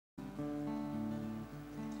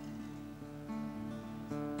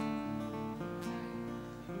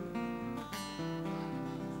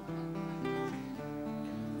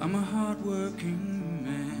I'm a hard-working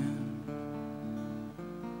man,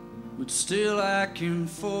 but still I can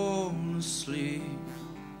fall asleep.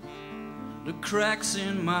 The cracks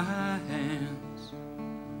in my hands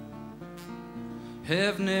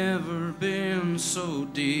have never been so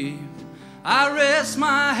deep. I rest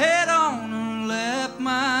my head on her lap,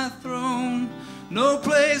 my throne. No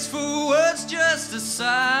place for words, just a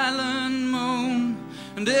silent moan.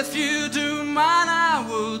 And if you do mine, I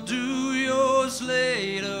will do yours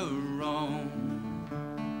later on.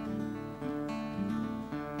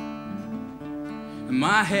 And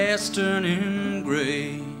my hair's turning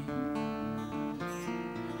gray,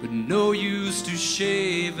 but no use to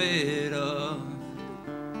shave it off,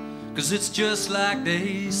 'cause it's just like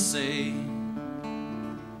they say,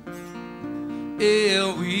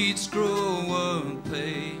 ill weeds grow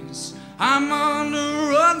apace. I'm on the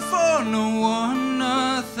run for no one,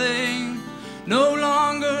 nothing. No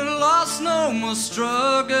longer lost, no more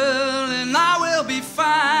struggle, and I will be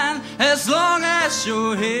fine as long as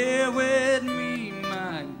you're here with me,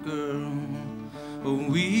 my girl. Oh,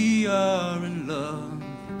 we are in love.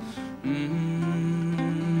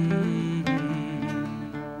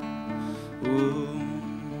 Oh,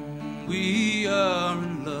 we are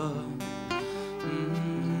in love.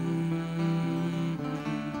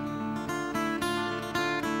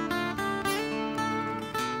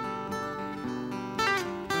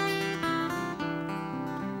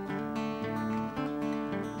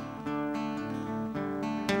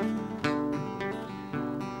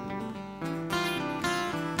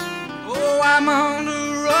 I'm on the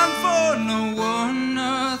run for no one,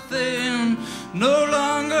 nothing. No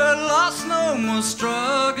longer lost, no more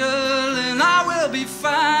struggle, and I will be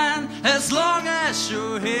fine as long as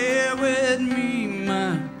you're here with me,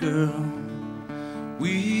 my girl.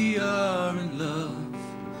 We are in love.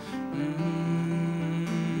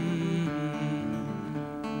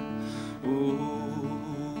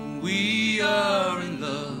 Oh, we are in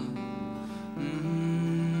love.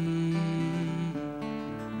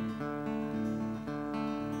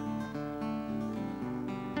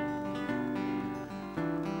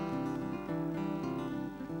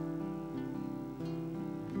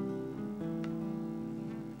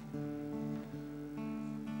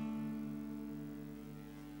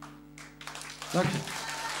 Dank je.